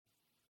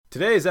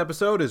Today's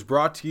episode is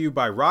brought to you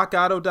by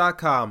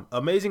RockAuto.com.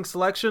 Amazing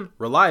selection,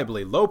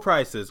 reliably low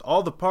prices,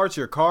 all the parts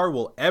your car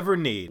will ever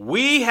need.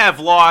 We have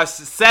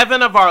lost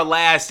 7 of our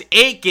last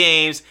 8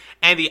 games,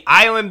 and the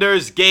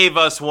Islanders gave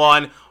us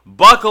one.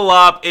 Buckle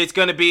up, it's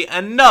going to be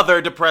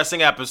another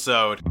depressing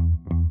episode.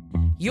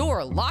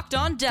 You're Locked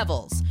On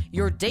Devils,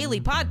 your daily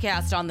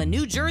podcast on the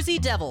New Jersey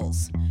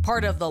Devils.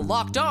 Part of the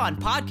Locked On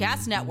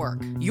Podcast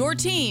Network, your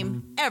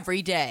team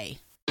every day.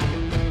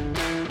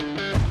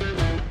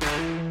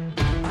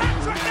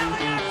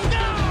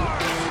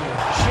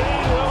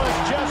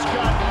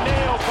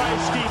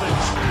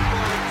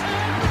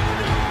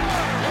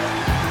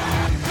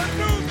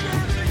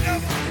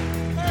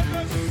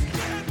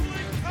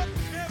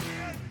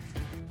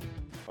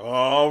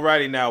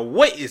 Alrighty now,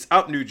 what is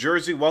up, New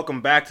Jersey?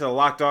 Welcome back to the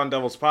Locked On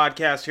Devils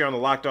podcast here on the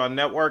Locked On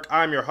Network.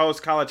 I'm your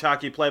host, college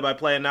hockey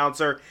play-by-play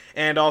announcer,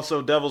 and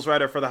also Devils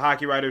writer for the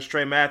Hockey Writers,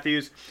 Trey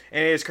Matthews.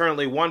 And it is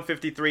currently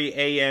 1:53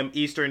 a.m.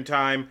 Eastern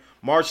Time,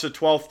 March the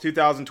 12th,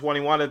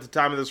 2021 at the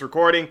time of this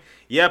recording.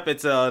 Yep,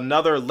 it's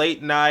another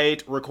late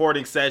night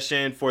recording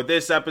session for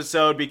this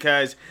episode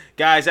because,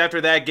 guys, after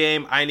that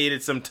game, I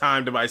needed some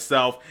time to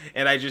myself,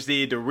 and I just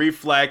needed to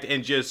reflect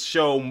and just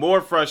show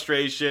more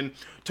frustration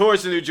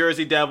towards the New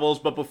Jersey Devils.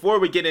 But before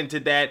we get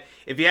into that,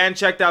 if you hadn't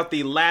checked out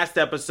the last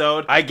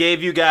episode, I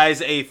gave you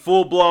guys a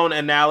full-blown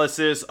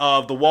analysis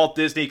of the Walt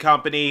Disney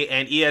Company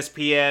and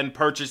ESPN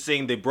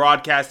purchasing the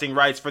broadcasting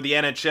rights for the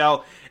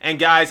NHL. And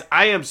guys,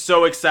 I am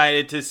so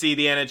excited to see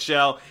the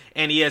NHL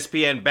and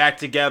ESPN back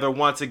together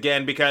once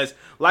again because,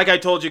 like I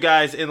told you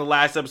guys in the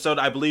last episode,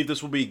 I believe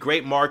this will be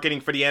great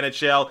marketing for the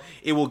NHL.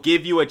 It will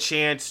give you a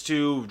chance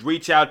to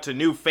reach out to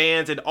new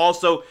fans, and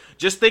also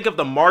just think of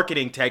the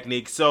marketing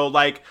technique. So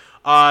like,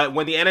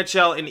 when the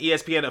NHL and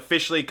ESPN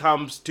officially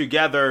comes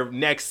together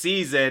next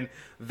season,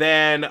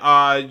 then,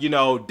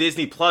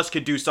 Disney Plus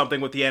could do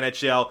something with the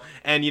NHL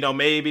and,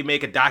 maybe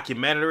make a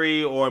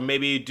documentary or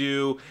maybe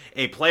do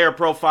a player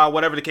profile,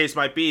 whatever the case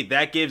might be.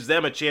 That gives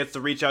them a chance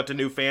to reach out to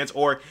new fans,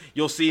 or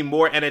you'll see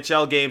more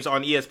NHL games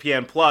on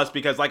ESPN Plus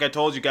because, like I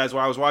told you guys,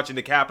 when I was watching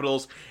the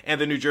Capitals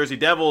and the New Jersey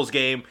Devils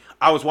game,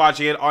 I was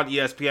watching it on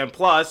ESPN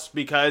Plus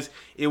because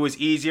it was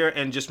easier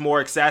and just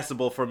more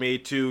accessible for me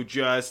to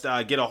just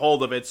get a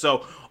hold of it.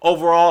 So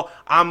overall,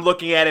 I'm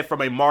looking at it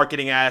from a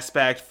marketing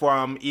aspect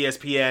from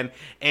ESPN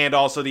and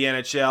also the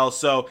NHL.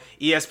 So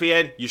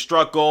ESPN, you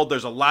struck gold.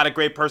 There's a lot of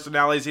great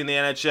personalities in the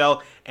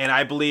NHL, and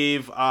I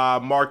believe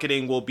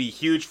marketing will be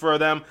huge for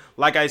them.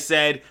 Like I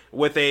said,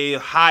 with a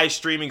high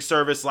streaming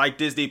service like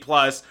Disney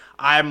Plus,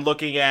 I'm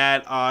looking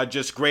at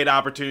just great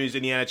opportunities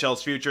in the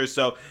NHL's future.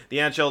 So the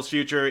NHL's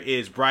future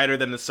is brighter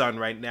than the sun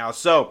right now.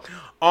 So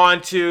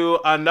on to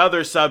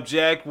another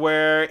subject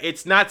where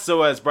it's not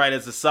so as bright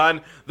as the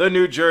sun. The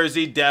New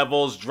Jersey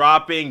Devils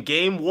dropping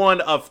game 1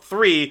 of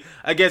 3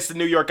 against the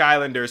New York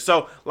Islanders.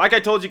 So like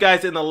I told you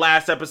guys in the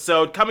last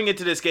episode, coming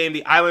into this game,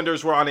 the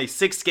Islanders were on a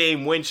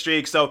 6-game win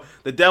streak. So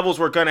the Devils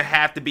were going to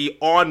have to be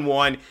on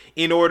one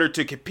in order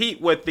to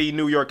compete with the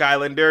New York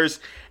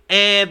Islanders.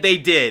 And they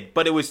did,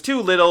 but it was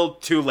too little,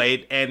 too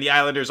late, and the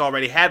Islanders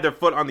already had their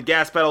foot on the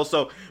gas pedal.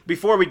 So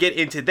before we get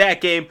into that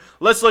game,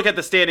 let's look at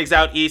the standings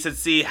out east and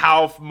see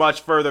how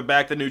much further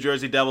back the New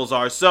Jersey Devils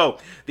are. So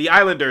the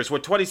Islanders,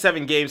 with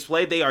 27 games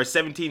played, they are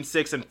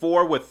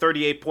 17-6-4 with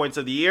 38 points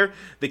of the year.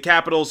 The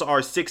Capitals are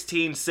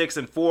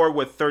 16-6-4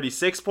 with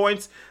 36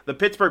 points. The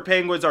Pittsburgh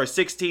Penguins are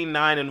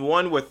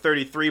 16-9-1 with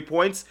 33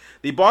 points.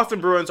 The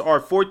Boston Bruins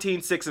are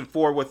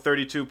 14-6-4 with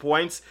 32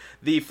 points.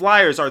 The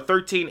Flyers are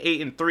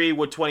 13-8-3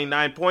 with 29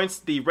 points.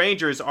 The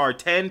Rangers are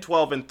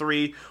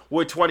 10-12-3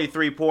 with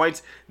 23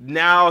 points.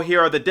 Now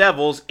here are the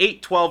Devils,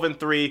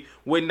 8-12-3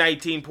 with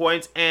 19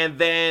 points. And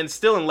then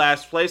still in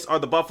last place are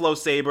the Buffalo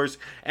Sabres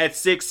at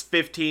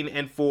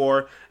 6-15-4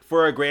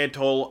 for a grand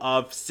total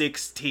of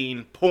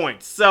 16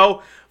 points.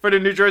 So for the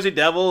New Jersey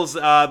Devils,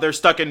 they're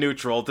stuck in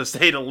neutral, to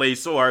say the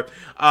least, or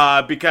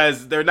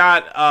because they're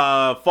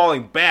not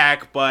falling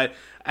back, but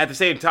at the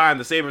same time,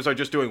 the Sabres are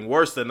just doing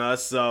worse than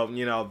us. So,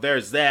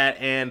 there's that.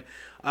 And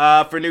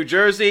for New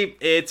Jersey,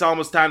 it's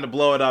almost time to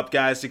blow it up,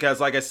 guys, because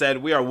like I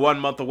said, we are 1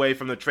 month away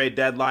from the trade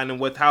deadline, and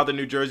with how the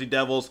New Jersey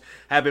Devils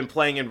have been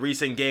playing in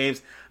recent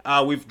games,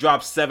 we've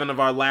dropped 7 of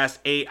our last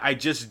 8. I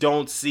just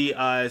don't see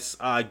us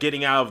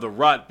getting out of the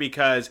rut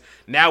because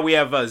now we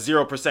have a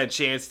 0%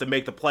 chance to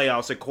make the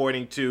playoffs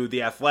according to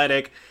The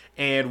Athletic.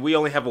 And we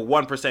only have a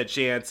 1%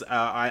 chance.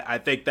 I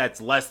think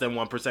that's less than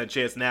 1%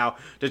 chance now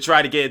to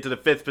try to get into the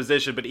 5th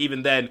position. But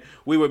even then,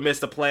 we would miss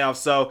the playoffs.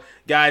 So,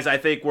 guys, I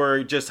think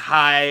we're just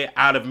high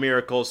out of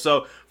miracles.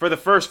 So, for the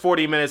first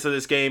 40 minutes of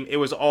this game, it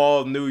was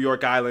all New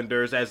York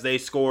Islanders as they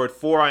scored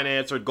 4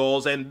 unanswered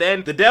goals. And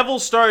then the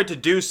Devils started to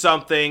do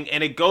something,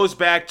 and it goes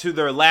back to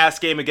their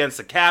last game against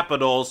the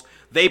Capitals.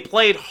 They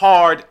played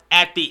hard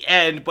at the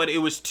end, but it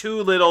was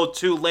too little,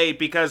 too late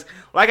because,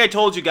 like I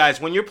told you guys,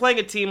 when you're playing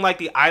a team like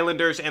the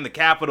Islanders and the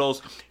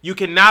Capitals, you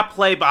cannot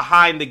play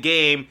behind the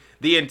game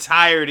the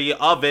entirety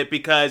of it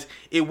because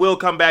it will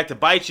come back to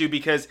bite you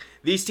because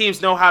these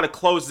teams know how to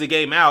close the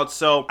game out.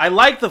 So I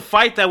like the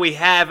fight that we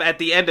have at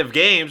the end of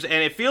games,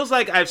 and it feels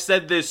like I've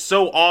said this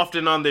so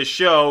often on this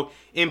show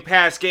in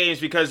past games,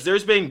 because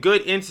there's been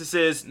good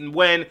instances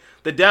when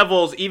the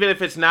Devils, even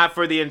if it's not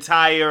for the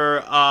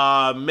entire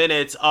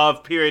minutes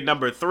of period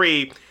number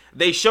 3,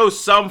 they show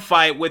some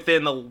fight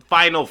within the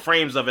final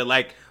frames of it,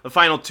 like the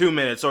final 2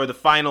 minutes or the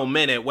final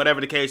minute,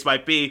 whatever the case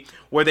might be,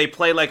 where they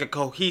play like a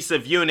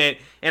cohesive unit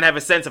and have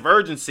a sense of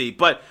urgency.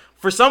 But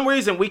for some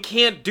reason, we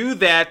can't do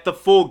that the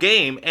full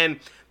game, and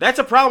that's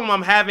a problem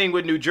I'm having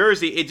with New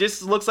Jersey. It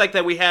just looks like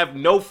that we have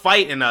no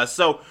fight in us.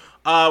 So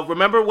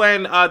remember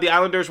when the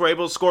Islanders were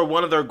able to score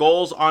one of their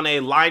goals on a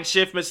line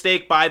shift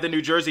mistake by the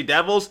New Jersey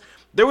Devils?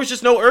 There was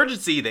just no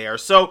urgency there.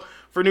 So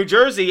for New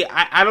Jersey,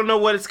 I don't know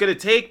what it's going to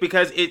take,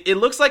 because it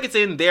looks like it's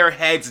in their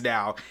heads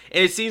now,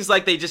 and it seems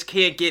like they just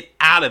can't get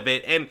out of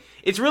it. And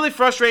it's really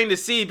frustrating to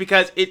see,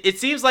 because it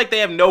seems like they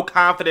have no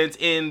confidence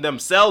in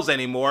themselves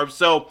anymore.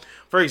 So,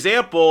 for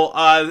example,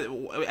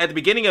 at the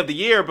beginning of the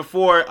year,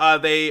 before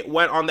they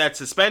went on that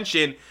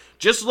suspension,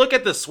 just look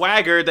at the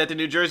swagger that the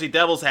New Jersey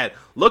Devils had.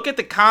 Look at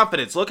the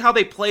confidence. Look how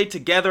they played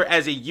together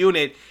as a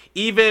unit,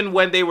 even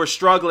when they were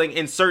struggling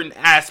in certain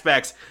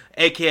aspects,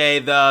 aka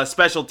the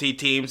specialty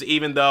teams.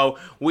 Even though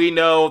we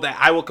know that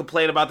I will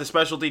complain about the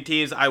specialty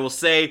teams, I will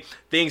say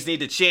things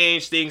need to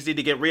change, things need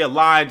to get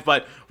realigned,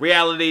 but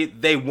reality,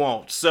 they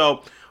won't.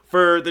 So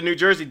for the New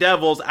Jersey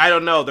Devils, I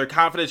don't know. Their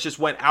confidence just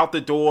went out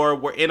the door.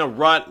 We're in a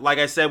rut. Like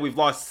I said, we've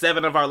lost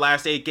 7 of our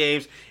last 8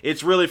 games.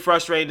 It's really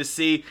frustrating to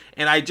see,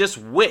 and I just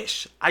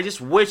wish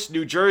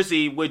New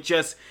Jersey would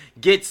just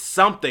get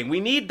something.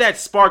 We need that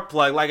spark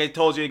plug, like I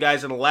told you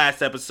guys in the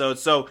last episode.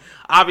 So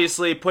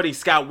obviously putting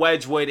Scott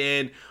Wedgwood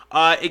in,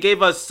 it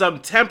gave us some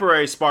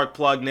temporary spark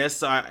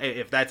plugness,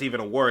 if that's even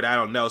a word, I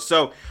don't know.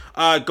 So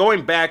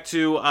going back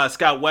to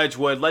Scott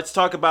Wedgwood, let's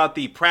talk about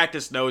the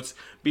practice notes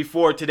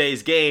before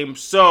today's game.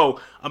 So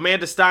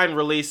Amanda Stein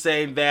released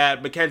saying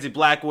that Mackenzie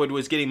Blackwood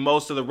was getting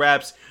most of the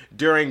reps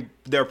during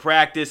their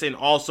practice and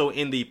also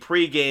in the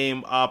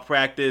pregame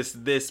practice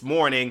this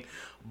morning.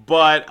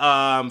 But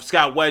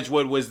Scott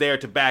Wedgwood was there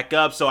to back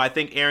up, so I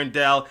think Aaron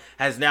Dell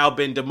has now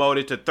been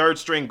demoted to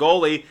third-string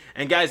goalie.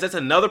 And guys, that's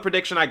another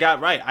prediction I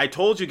got right. I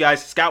told you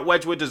guys Scott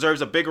Wedgwood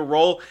deserves a bigger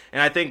role,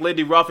 and I think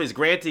Lindy Ruff is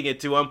granting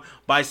it to him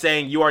by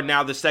saying you are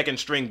now the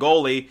second-string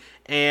goalie.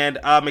 And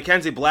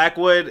Mackenzie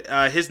Blackwood,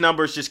 his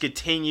numbers just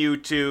continue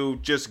to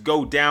just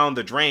go down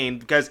the drain,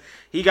 because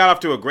he got off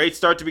to a great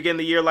start to begin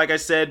the year, like I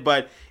said,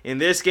 but in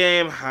this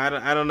game, I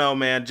don't know,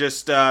 man.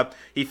 Just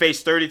he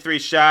faced 33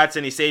 shots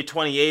and he saved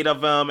 28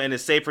 of them, and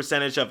his save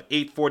percentage of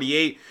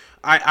 .848.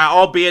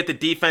 Albeit the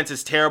defense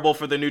is terrible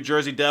for the New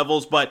Jersey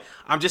Devils, but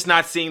I'm just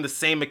not seeing the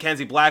same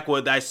Mackenzie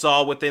Blackwood that I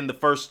saw within the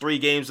first 3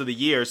 games of the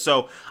year.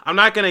 So I'm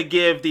not going to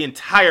give the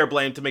entire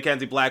blame to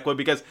Mackenzie Blackwood,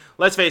 because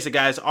let's face it,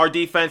 guys, our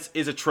defense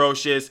is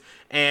atrocious,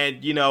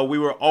 and, you know, we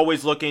were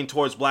always looking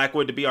towards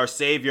Blackwood to be our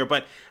savior.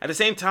 But at the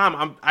same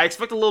time, I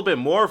expect a little bit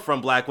more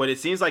from Blackwood. It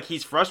seems like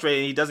he's frustrated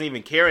and he doesn't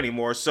even care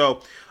anymore.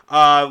 So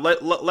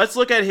let's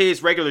look at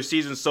his regular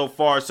season so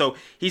far. So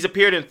he's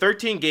appeared in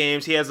 13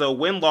 games. He has a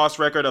win-loss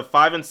record of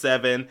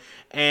 5-7,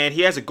 and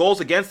he has a goals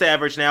against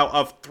average now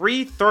of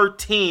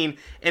 .313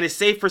 and a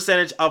save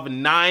percentage of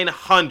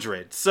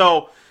 .900.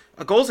 So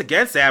a goals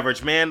against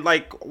average, man,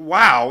 like,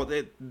 wow,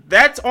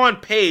 that's on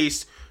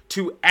pace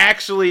to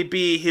actually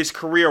be his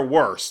career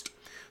worst.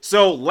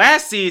 So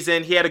last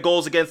season, he had a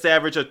goals against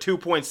average of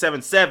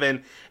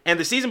 2.77, and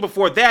the season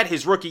before that,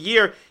 his rookie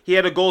year, he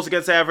had a goals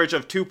against average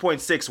of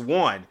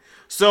 2.61.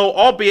 So,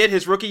 albeit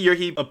his rookie year,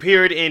 he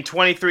appeared in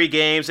 23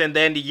 games, and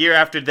then the year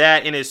after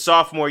that, in his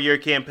sophomore year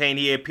campaign,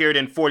 he appeared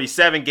in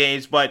 47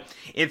 games, but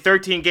in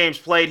 13 games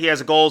played, he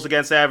has a goals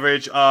against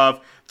average of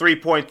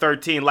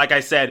 3.13. Like I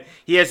said,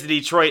 he has the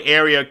Detroit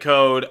area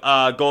code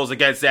goals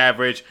against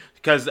average,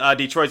 because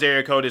Detroit's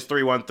area code is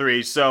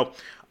 313. So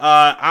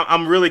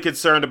I'm really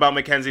concerned about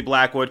Mackenzie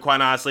Blackwood,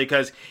 quite honestly,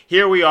 because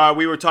here we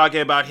were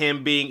talking about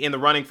him being in the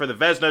running for the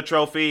Vezina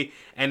Trophy,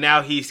 and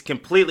now he's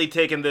completely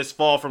taken this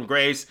fall from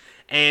grace,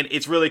 and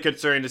it's really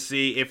concerning to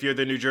see if you're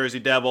the New Jersey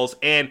Devils.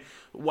 And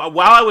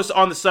while I was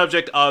on the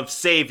subject of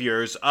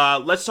saviors,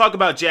 let's talk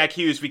about Jack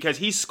Hughes, because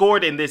he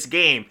scored in this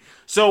game.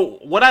 So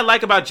what I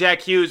like about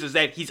Jack Hughes is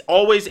that he's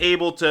always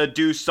able to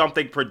do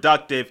something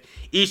productive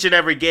each and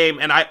every game,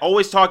 and I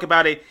always talk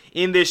about it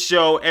in this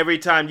show every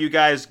time you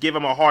guys give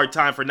him a hard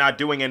time for not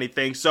doing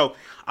anything. So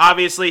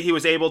obviously he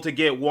was able to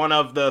get one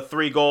of the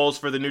 3 goals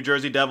for the New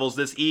Jersey Devils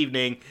this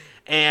evening.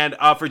 And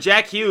for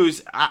Jack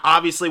Hughes,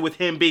 obviously with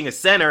him being a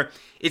center,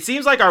 it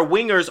seems like our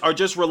wingers are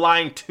just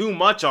relying too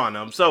much on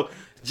him. So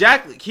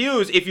Jack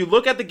Hughes, if you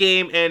look at the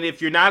game and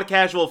if you're not a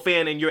casual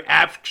fan and you're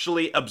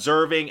actually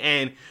observing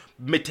and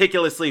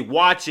meticulously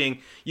watching,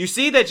 you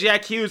see that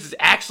Jack Hughes is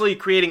actually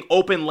creating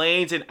open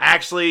lanes and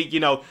actually,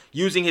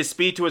 using his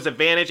speed to his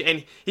advantage,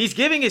 and he's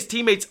giving his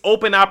teammates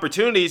open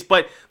opportunities,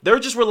 but they're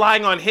just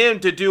relying on him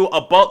to do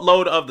a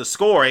buttload of the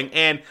scoring,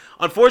 and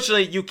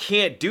unfortunately, you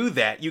can't do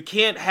that. You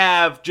can't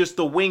have just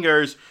the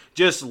wingers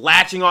just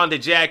latching on to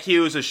Jack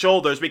Hughes'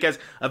 shoulders, because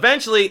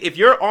eventually, if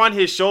you're on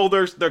his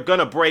shoulders, they're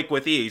gonna break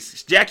with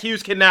ease. Jack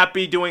Hughes cannot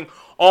be doing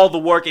all the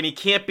work, and he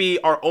can't be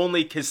our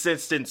only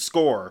consistent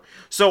scorer.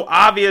 So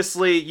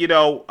obviously,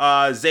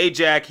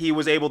 Zajac, he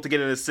was able to get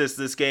an assist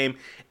this game,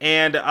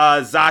 and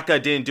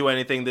Zaka didn't do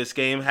anything this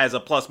game, has a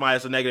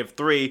plus-minus of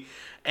 -3.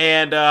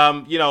 And,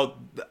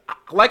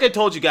 like I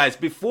told you guys,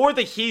 before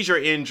the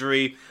Heischer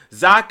injury,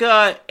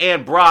 Zaka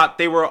and Brock,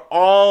 they were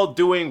all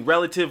doing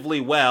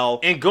relatively well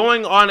and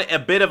going on a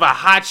bit of a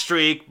hot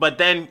streak, but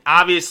then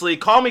obviously,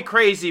 call me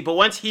crazy, but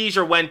once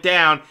Heischer went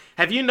down,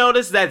 have you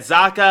noticed that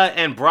Zaka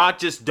and Brock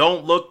just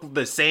don't look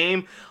the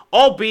same?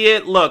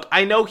 Albeit, look,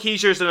 I know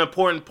Heischer's an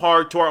important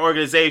part to our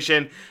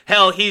organization.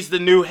 Hell, he's the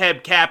new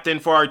head captain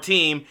for our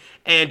team,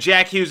 and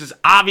Jack Hughes is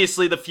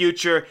obviously the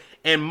future,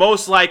 and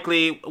most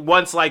likely,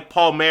 once like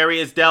Paul Mary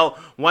is dealt,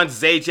 once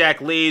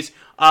Zajac leaves,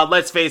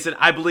 let's face it,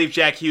 I believe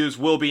Jack Hughes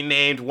will be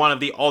named one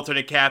of the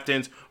alternate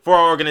captains for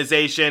our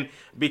organization,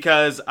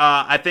 because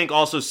I think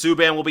also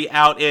Subban will be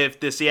out if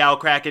the Seattle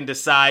Kraken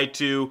decide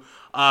to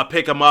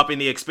pick him up in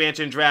the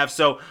expansion draft.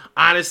 So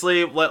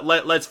honestly,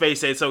 let's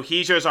face it, so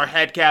Heischer is our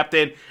head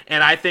captain,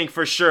 and I think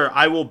for sure,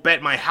 I will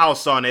bet my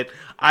house on it,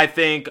 I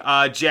think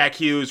Jack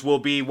Hughes will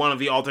be one of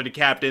the alternate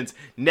captains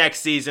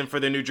next season for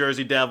the New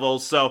Jersey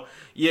Devils. So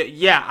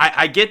yeah,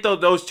 I get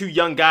those two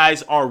young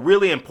guys are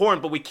really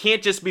important, but we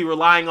can't just be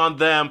relying on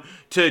them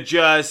to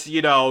just,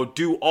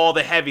 do all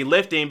the heavy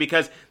lifting,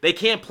 because they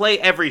can't play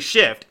every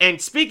shift.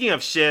 And speaking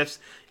of shifts,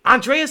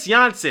 Andreas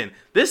Johnsson,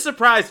 this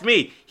surprised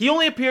me. He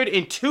only appeared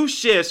in 2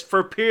 shifts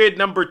for period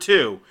number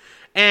 2.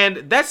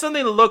 And that's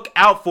something to look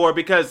out for,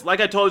 because like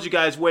I told you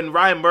guys, when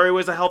Ryan Murray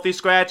was a healthy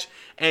scratch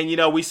and,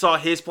 we saw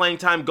his playing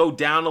time go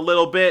down a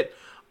little bit,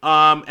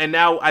 and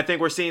now I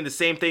think we're seeing the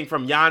same thing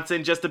from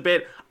Johnsson just a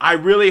bit. I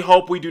really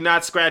hope we do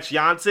not scratch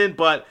Johnsson,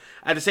 but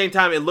at the same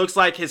time, it looks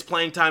like his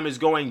playing time is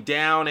going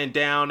down and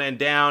down and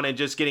down and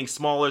just getting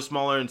smaller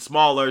and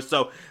smaller.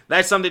 So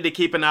that's something to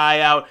keep an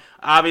eye out.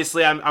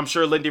 Obviously, I'm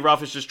sure Lindy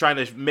Ruff is just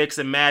trying to mix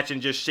and match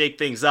and just shake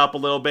things up a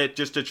little bit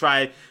just to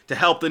try to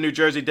help the New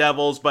Jersey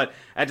Devils. But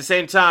at the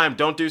same time,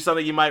 don't do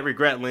something you might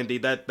regret, Lindy.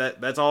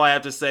 That's all I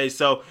have to say.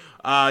 So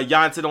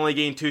Johnsson only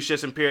gained 2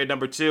 shifts in period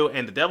number 2,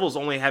 and the Devils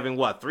only having,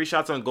 3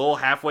 shots on goal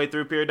halfway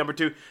through period number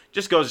 2.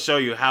 Just goes to show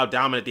you how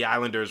dominant the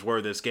Islanders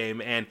were this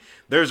game, and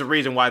there's a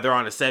reason why they're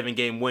on a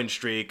 7-game win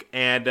streak.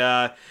 And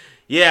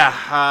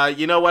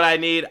you know what I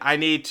need? I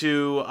need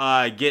to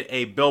get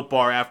a Built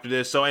Bar after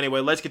this. So anyway,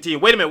 let's continue.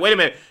 Wait a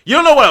minute. You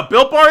don't know what a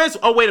Built Bar is?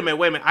 Oh, wait a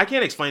minute. I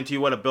can't explain to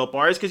you what a Built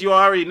Bar is, because you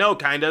already know,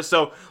 kinda.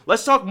 So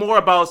let's talk more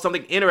about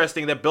something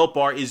interesting that Built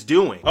Bar is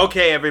doing.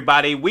 Okay,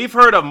 everybody, we've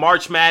heard of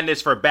March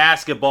Madness for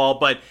basketball,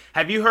 but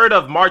have you heard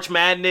of March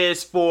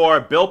Madness for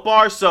Built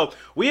Bar? So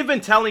we have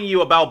been telling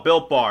you about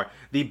Built Bar,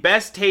 the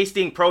best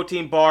tasting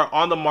protein bar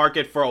on the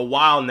market for a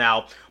while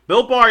now.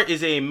 Built Bar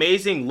is an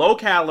amazing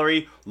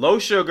low-calorie,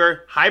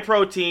 low-sugar,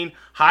 high-protein,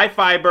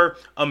 high-fiber,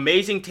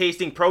 amazing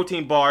tasting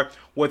protein bar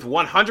with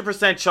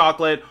 100%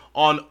 chocolate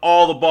on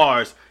all the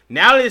bars.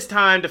 Now it is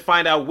time to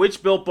find out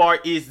which Built Bar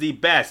is the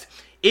best.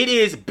 It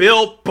is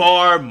Built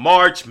Bar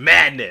March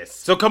Madness.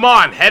 So come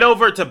on, head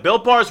over to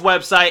Built Bar's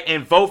website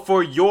and vote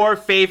for your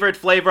favorite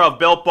flavor of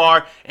Built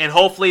Bar, and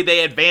hopefully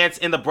they advance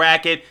in the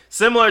bracket,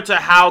 similar to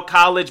how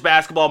college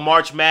basketball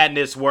March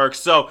Madness works.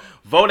 So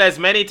vote as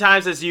many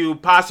times as you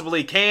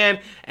possibly can,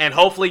 and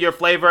hopefully your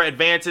flavor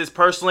advances.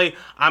 Personally,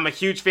 I'm a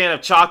huge fan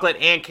of chocolate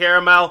and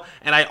caramel,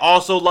 and I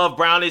also love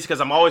brownies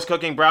because I'm always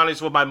cooking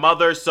brownies with my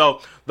mother.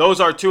 So those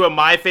are 2 of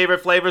my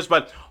favorite flavors,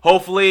 but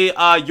hopefully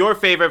your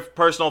favorite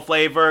personal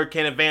flavor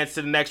can advance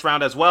to the next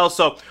round as well.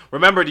 So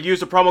remember to use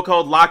the promo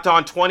code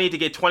LOCKEDON20 to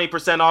get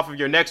 20% off of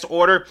your next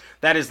order.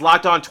 That is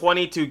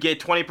LOCKEDON20 to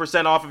get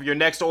 20% off of your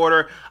next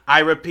order. I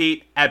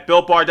repeat, at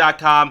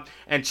BuiltBar.com,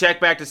 and check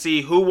back to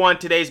see who won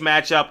today's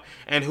matchup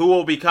and who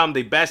will become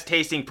the best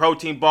tasting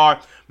protein bar.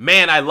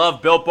 Man, I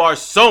love Built Bar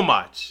so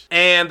much.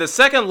 And the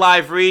second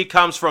live read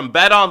comes from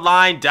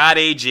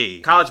BetOnline.ag.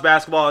 College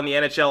basketball and the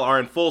NHL are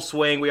in full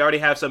swing. We already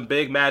have some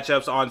big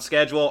matchups on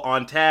schedule,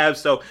 on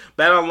tabs. So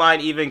BetOnline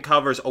even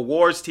covers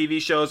awards,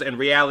 TV shows, and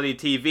reality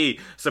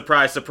TV.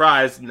 Surprise,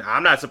 surprise.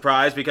 I'm not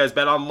surprised because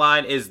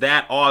BetOnline is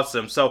that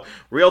awesome. So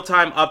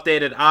real-time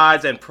updated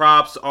odds and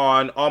props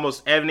on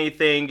almost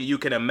anything you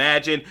can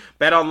imagine.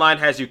 BetOnline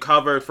has you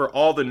covered for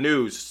all the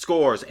news,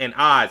 scores, and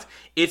odds.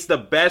 It's the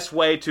best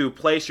way to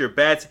place your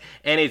bets,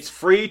 and it's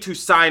free to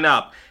sign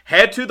up.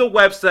 Head to the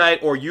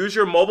website or use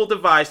your mobile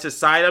device to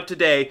sign up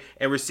today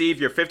and receive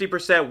your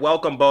 50%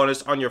 welcome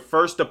bonus on your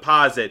first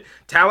deposit.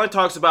 Talent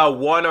talks about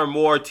one or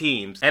more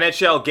teams.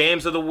 NHL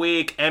Games of the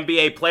Week,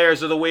 NBA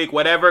Players of the Week,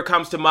 whatever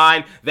comes to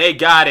mind, they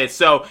got it.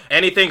 So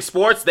anything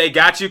sports, they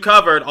got you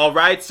covered, all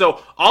right?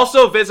 So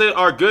also visit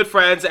our good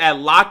friends at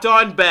Locked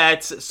On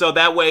Bets so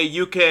that way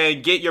you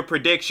can get your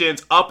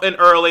predictions up and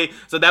early,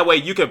 so that way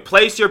you can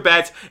place your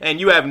bets and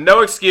you have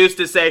no excuse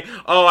to say,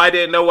 oh, I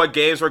didn't know what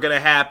games were going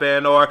to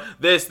happen or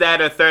this,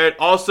 that, or third.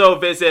 Also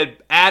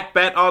visit at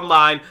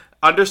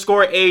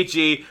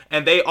BetOnline_AG,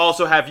 and they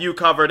also have you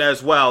covered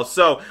as well.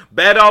 So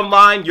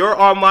BetOnline, your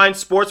online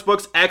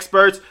sportsbooks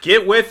experts,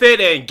 get with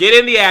it and get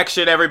in the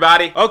action,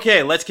 everybody.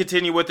 Okay, let's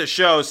continue with the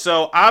show.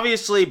 So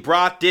obviously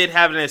Bratt did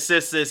have an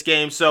assist this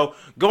game. So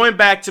going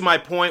back to my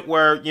point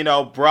where,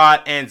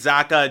 Bratt and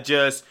Zacha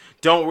just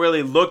don't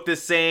really look the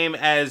same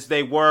as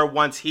they were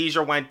once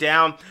Hischier went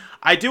down.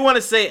 I do want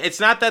to say it's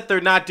not that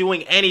they're not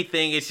doing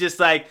anything. It's just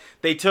like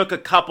they took a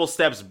couple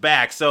steps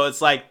back. So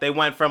it's like they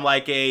went from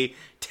like a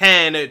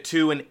 10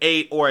 to an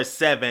 8 or a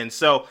 7.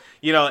 So,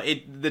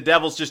 the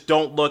Devils just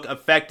don't look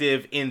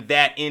effective in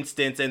that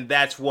instance, and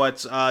that's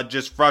what's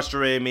just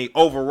frustrating me.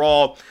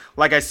 Overall,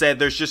 like I said,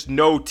 there's just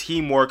no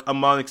teamwork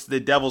amongst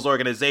the Devils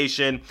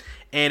organization,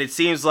 and it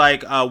seems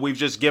like we've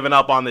just given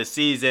up on this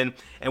season,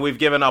 and we've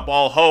given up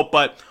all hope.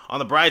 But on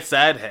the bright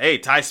side, hey,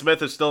 Ty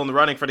Smith is still in the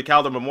running for the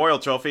Calder Memorial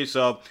Trophy,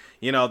 so,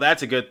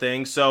 that's a good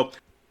thing. So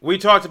we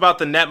talked about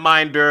the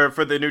netminder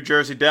for the New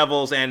Jersey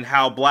Devils and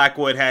how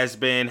Blackwood has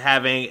been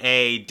having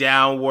a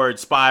downward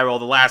spiral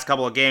the last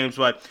couple of games,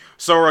 but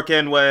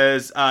Sorokin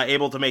was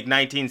able to make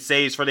 19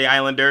 saves for the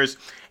Islanders,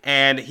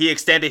 and he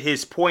extended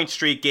his point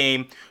streak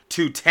game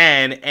to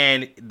 10,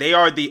 and they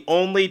are the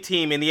only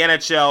team in the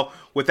NHL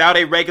without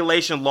a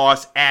regulation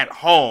loss at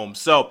home.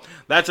 So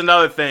that's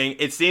another thing.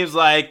 It seems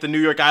like the New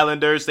York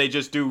Islanders, they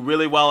just do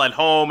really well at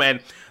home,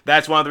 and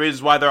that's one of the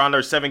reasons why they're on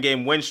their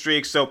 7-game win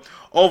streak. So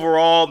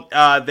overall,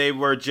 they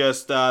were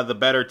just the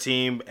better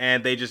team,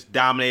 and they just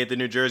dominated the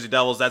New Jersey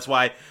Devils. That's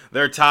why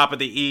they're top of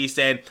the East,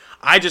 and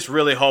I just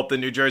really hope the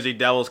New Jersey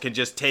Devils can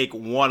just take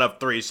one of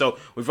 3. So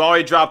we've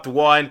already dropped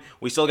 1.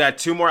 We still got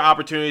 2 more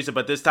opportunities,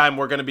 but this time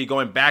we're going to be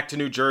going back to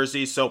New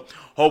Jersey. So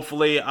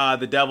hopefully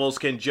the Devils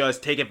can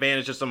just take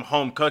advantage of some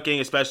home cooking,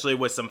 especially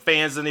with some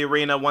fans in the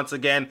arena once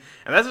again.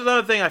 And that's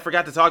another thing I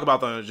forgot to talk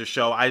about on the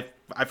show. I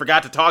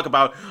forgot to talk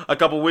about a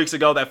couple weeks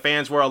ago that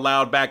fans were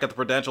allowed back at the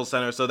Prudential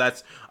Center, so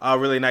that's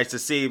really nice to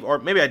see. Or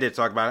maybe I did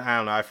talk about it. I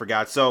don't know. I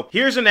forgot. So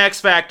here's an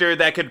X factor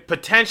that could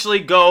potentially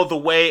go the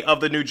way of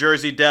the New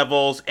Jersey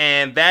Devils,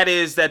 and that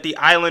is that the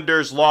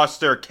Islanders lost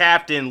their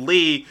captain,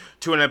 Lee,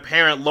 to an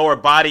apparent lower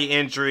body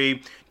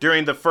injury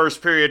during the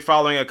first period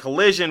following a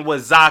collision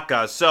with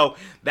Zacha. So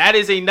that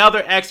is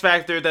another X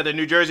factor that the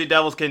New Jersey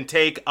Devils can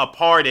take a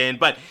part in.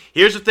 But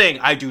here's the thing.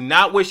 I do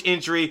not wish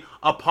injury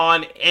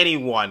upon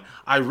anyone.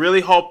 I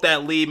really hope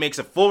that Lee makes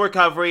a full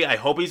recovery. I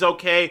hope he's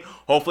okay.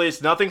 Hopefully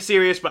it's nothing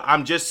serious, but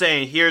I'm just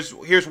saying,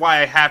 here's why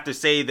I have to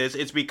say this.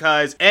 It's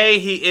because, A,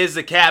 he is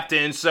the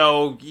captain,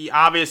 so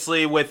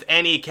obviously with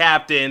any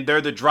captain,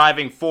 they're the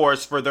driving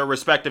force for their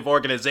respective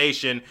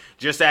organization.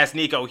 Just ask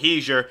Nico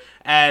Hischier.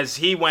 As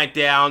he went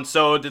down,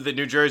 so did the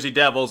New Jersey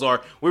Devils,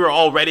 or we were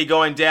already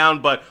going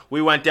down, but we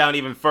went down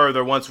even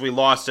further once we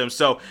lost him.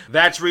 So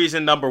that's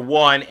reason number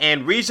 1.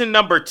 And reason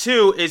number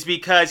 2 is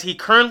because he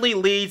currently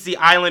leads the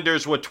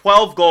Islanders with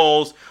 12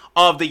 goals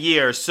of the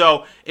year.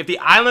 So if the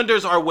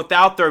Islanders are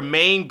without their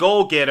main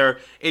goal getter,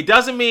 it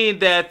doesn't mean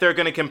that they're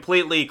going to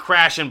completely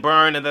crash and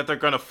burn and that they're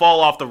going to fall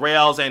off the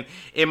rails and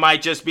it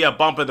might just be a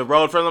bump in the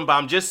road for them. But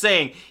I'm just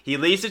saying, he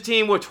leads the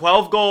team with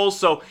 12 goals.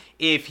 So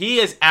if he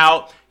is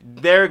out,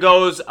 there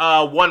goes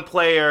one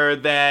player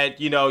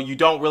that, you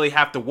don't really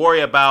have to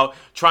worry about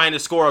trying to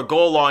score a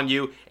goal on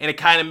you, and it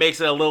kind of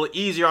makes it a little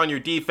easier on your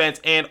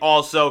defense and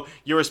also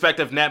your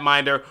respective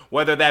netminder,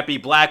 whether that be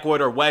Blackwood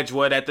or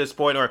Wedgwood at this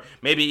point, or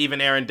maybe even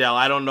Aaron Dell.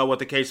 I don't know what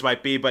the case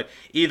might be, but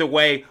either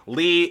way,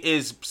 Lee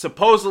is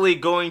supposedly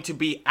going to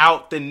be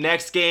out the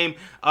next game.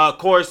 Of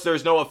course,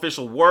 there's no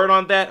official word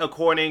on that,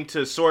 according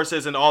to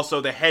sources and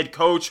also the head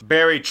coach,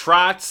 Barry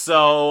Trotz.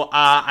 So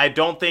I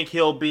don't think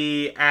he'll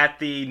be at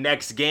the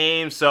next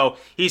game. So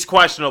he's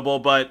questionable,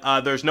 but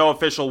there's no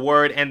official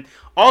word. And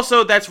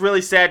also, that's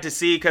really sad to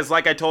see because,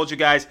 like I told you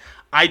guys,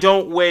 I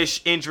don't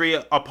wish injury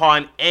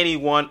upon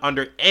anyone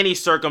under any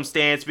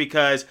circumstance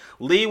because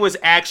Lee was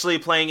actually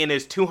playing in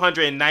his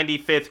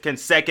 295th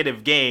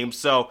consecutive game.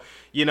 So,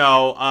 you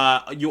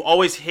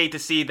always hate to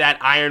see that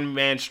Iron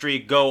Man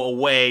streak go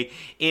away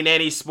in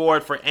any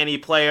sport for any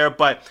player.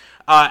 But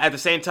at the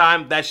same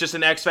time, that's just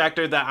an X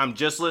factor that I'm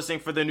just listening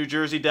for the New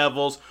Jersey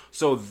Devils.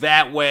 so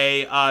that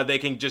way they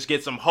can just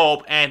get some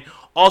hope. And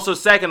also,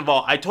 second of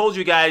all, I told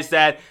you guys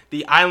that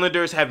the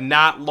Islanders have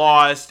not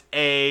lost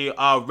a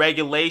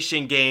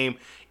regulation game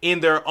in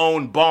their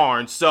own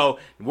barn. So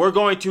we're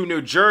going to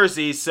New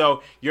Jersey,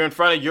 so you're in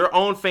front of your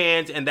own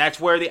fans, and that's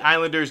where the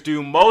Islanders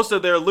do most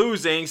of their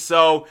losing.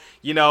 So,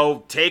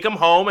 take them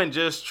home and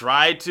just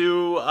try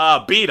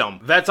to beat them.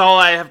 That's all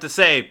I have to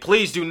say.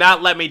 Please do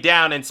not let me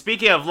down. And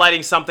speaking of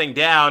letting something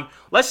down,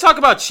 let's talk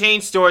about chain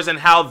stores and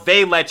how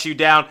they let you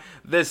down.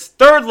 This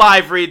third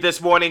live read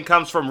this morning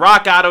comes from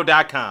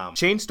RockAuto.com.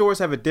 Chain stores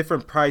have a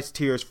different price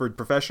tiers for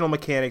professional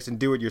mechanics and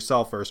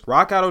do-it-yourselfers.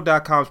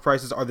 RockAuto.com's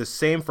prices are the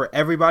same for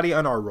everybody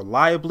and are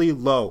reliably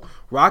low.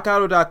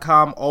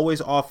 RockAuto.com always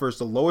offers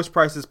the lowest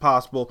prices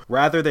possible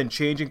rather than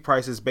changing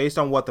prices based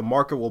on what the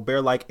market will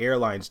bear like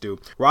airlines do.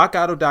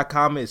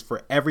 RockAuto.com is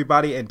for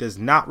everybody and does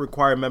not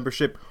require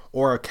membership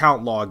or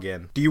account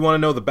login. Do you want to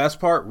know the best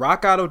part?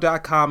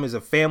 RockAuto.com is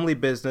a family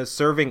business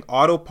serving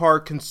auto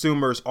part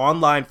consumers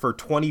online for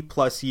 20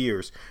 plus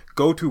years.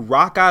 Go to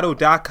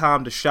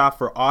rockauto.com to shop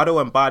for auto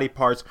and body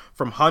parts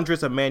from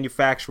hundreds of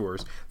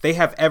manufacturers. They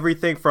have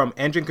everything from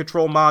engine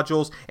control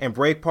modules and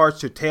brake parts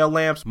to tail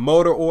lamps,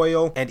 motor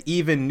oil, and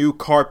even new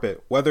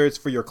carpet. Whether it's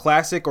for your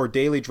classic or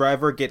daily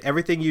driver, get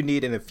everything you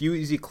need in a few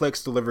easy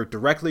clicks delivered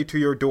directly to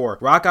your door.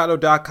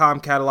 RockAuto.com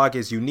catalog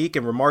is unique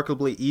and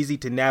remarkably easy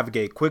to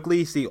navigate.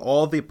 Quickly see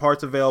all the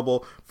parts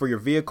available for your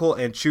vehicle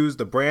and choose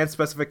the brand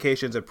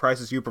specifications and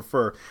prices you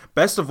prefer.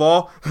 Best of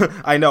all,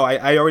 I know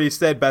I already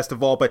said best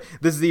of all, but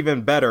this is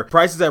even better.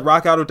 Prices at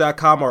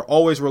rockauto.com are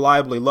always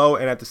reliably low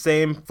and at the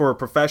same for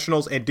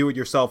professionals and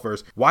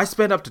do-it-yourselfers. Why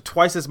spend up to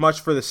twice as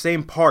much for the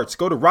same parts?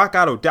 Go to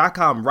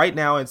rockauto.com right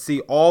now and see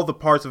all the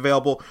parts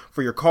available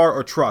for your car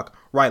or truck.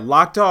 Right,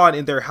 Locked On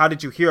in their How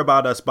Did You Hear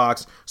About Us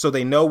box so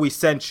they know we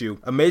sent you.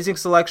 Amazing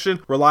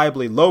selection,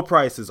 reliably low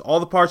prices, all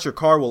the parts your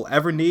car will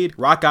ever need.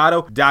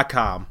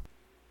 rockauto.com.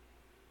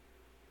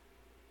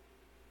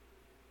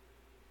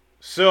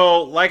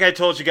 So, like I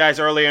told you guys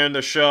earlier in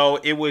the show,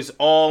 it was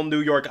all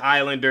New York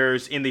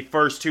Islanders in the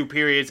first two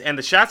periods, and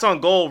the shots on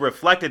goal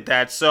reflected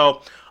that.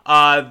 So,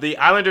 the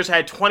Islanders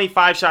had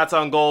 25 shots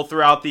on goal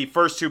throughout the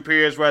first two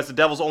periods, whereas the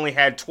Devils only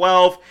had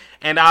 12,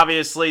 and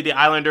obviously the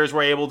Islanders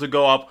were able to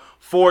go up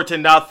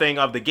 4-0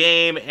 of the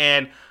game,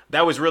 and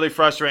that was really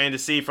frustrating to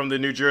see from the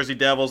New Jersey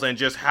Devils and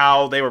just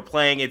how they were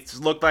playing. It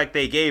looked like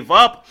they gave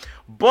up,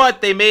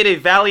 but they made a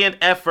valiant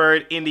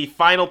effort in the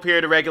final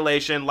period of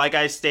regulation, like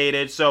I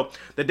stated. So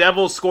the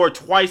Devils scored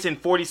twice in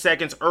 40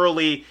 seconds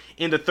early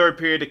in the third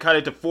period to cut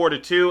it to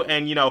 4-2.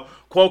 And,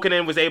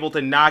 Kuokkanen was able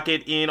to knock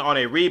it in on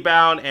a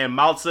rebound, and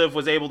Maltsev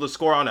was able to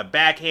score on a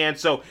backhand.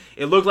 So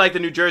it looked like the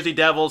New Jersey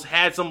Devils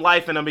had some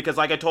life in them because,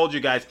 like I told you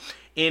guys,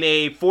 in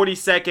a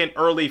 40-second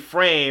early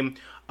frame,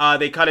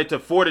 they cut it to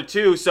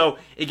 4-2, so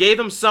it gave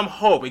them some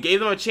hope. It gave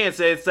them a chance.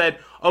 It said,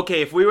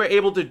 okay, if we were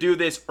able to do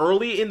this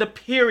early in the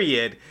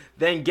period,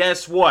 then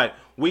guess what?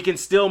 We can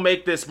still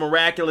make this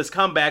miraculous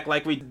comeback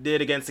like we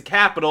did against the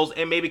Capitals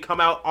and maybe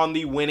come out on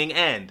the winning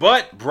end.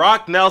 But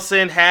Brock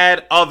Nelson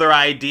had other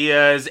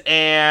ideas,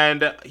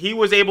 and he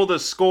was able to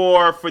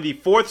score for the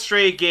fourth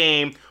straight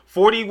game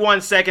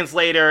 41 seconds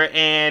later,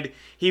 and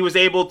he was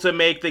able to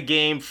make the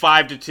game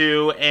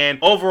 5-2. And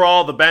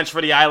overall, the bench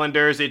for the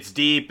Islanders, it's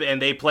deep,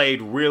 and they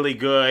played really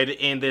good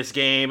in this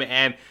game.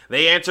 And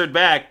they answered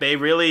back. They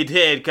really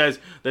did, because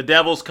the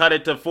Devils cut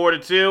it to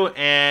 4-2,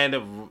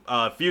 and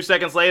a few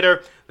seconds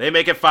later, they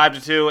make it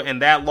 5-2,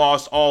 and that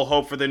lost all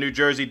hope for the New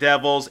Jersey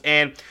Devils.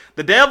 And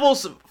the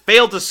Devils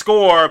failed to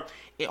score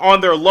on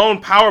their lone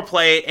power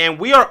play, and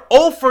we are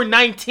 0 for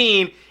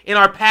 19 in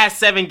our past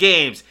 7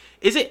 games.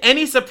 Is it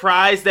any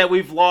surprise that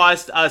we've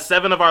lost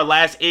 7 of our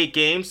last 8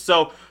 games?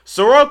 So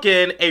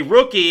Sorokin, a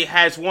rookie,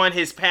 has won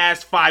his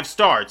past 5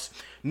 starts.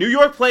 New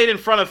York played in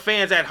front of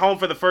fans at home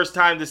for the first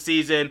time this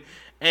season,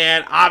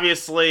 and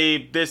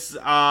obviously this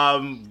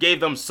gave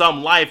them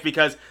some life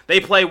because they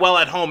play well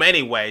at home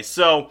anyway.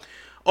 So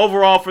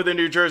overall for the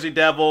New Jersey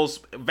Devils,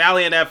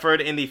 valiant effort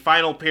in the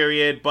final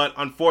period, but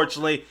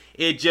unfortunately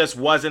it just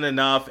wasn't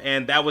enough,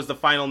 and that was the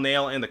final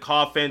nail in the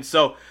coffin.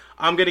 So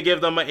I'm going to give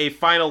them a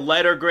final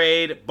letter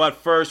grade, but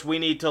first we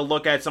need to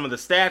look at some of the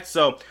stats.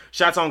 So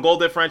shots on goal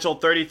differential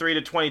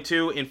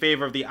 33-22 in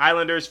favor of the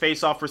Islanders.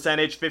 Face-off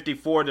percentage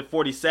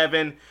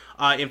 54-47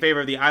 in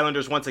favor of the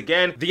Islanders once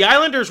again. The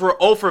Islanders were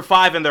 0 for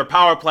 5 in their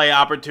power play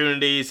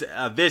opportunities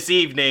this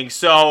evening.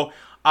 So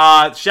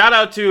shout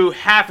out to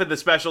half of the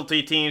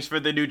specialty teams for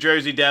the New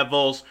Jersey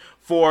Devils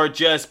for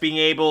just being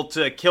able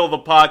to kill the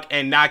puck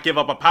and not give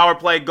up a power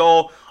play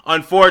goal.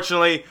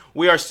 Unfortunately,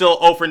 we are still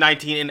 0 for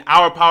 19 in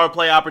our power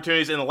play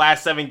opportunities in the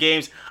last 7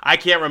 games. I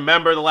can't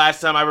remember the last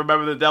time I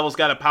remember the Devils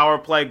got a power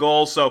play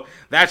goal, so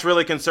that's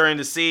really concerning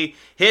to see.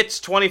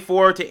 Hits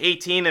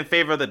 24-18 in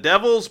favor of the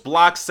Devils,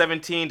 blocks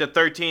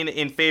 17-13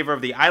 in favor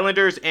of the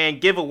Islanders, and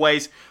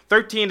giveaways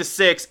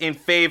 13-6 in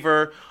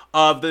favor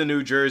of the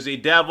New Jersey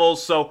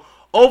Devils. So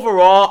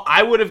overall,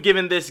 I would have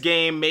given this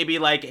game maybe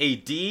like a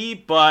D,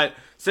 but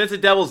since the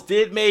Devils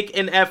did make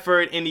an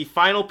effort in the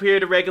final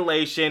period of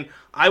regulation,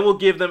 I will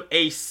give them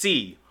a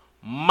C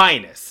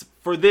minus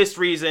for this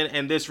reason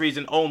and this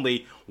reason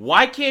only.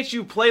 Why can't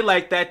you play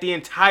like that the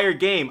entire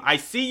game? I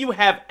see you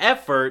have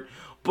effort,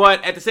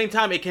 but at the same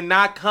time, it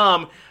cannot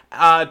come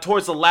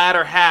towards the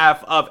latter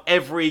half of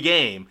every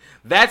game.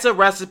 That's a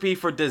recipe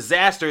for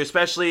disaster,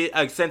 especially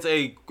since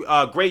a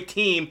great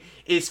team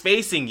is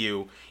facing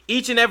you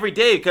each and every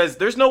day, because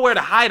there's nowhere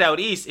to hide out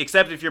east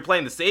except if you're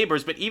playing the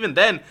Sabres, but even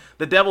then,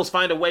 the Devils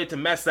find a way to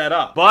mess that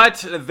up.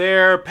 But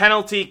their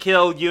penalty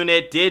kill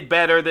unit did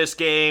better this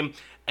game,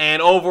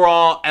 and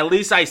overall, at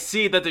least I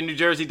see that the New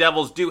Jersey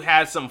Devils do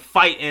have some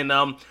fight in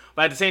them.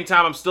 But at the same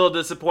time, I'm still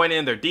disappointed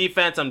in their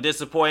defense. I'm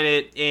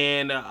disappointed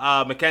in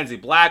Mackenzie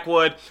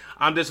Blackwood.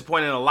 I'm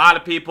disappointed in a lot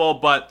of people,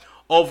 but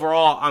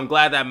overall, I'm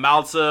glad that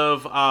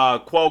Maltsev,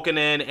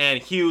 Kuokkanen,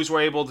 and Hughes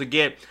were able to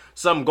get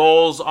some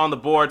goals on the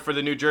board for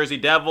the New Jersey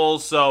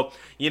Devils. So,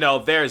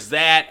 there's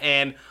that.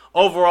 And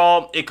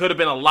overall, it could have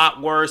been a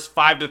lot worse.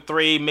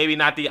 5-3, maybe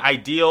not the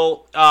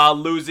ideal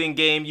losing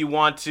game you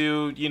want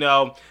to,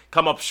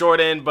 come up short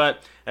in.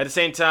 But at the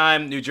same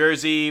time, New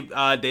Jersey,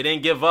 they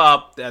didn't give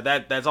up.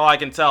 That's all I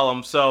can tell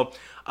them. So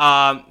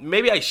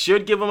maybe I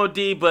should give them a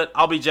D, but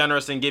I'll be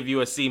generous and give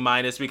you a C-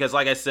 because,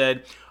 like I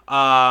said,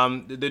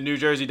 the New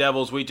Jersey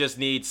Devils, we just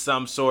need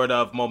some sort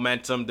of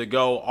momentum to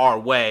go our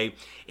way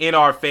in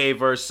our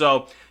favor.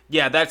 So,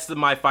 yeah, that's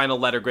my final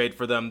letter grade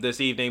for them this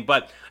evening.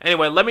 But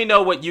anyway, let me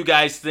know what you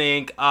guys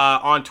think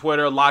on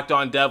Twitter, Locked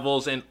On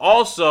Devils. And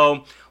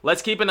also,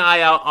 let's keep an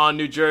eye out on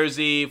New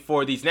Jersey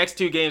for these next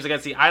 2 games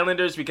against the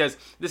Islanders, because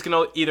this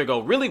can either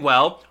go really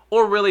well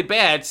or really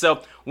bad.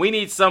 So we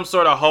need some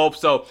sort of hope.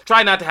 So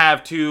try not to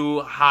have too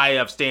high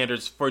of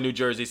standards for New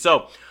Jersey.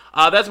 So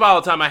that's about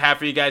all the time I have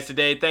for you guys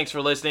today. Thanks for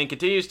listening.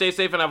 Continue to stay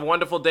safe and have a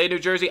wonderful day, New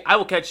Jersey. I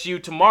will catch you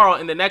tomorrow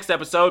in the next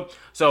episode.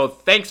 So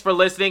thanks for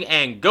listening,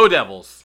 and go Devils.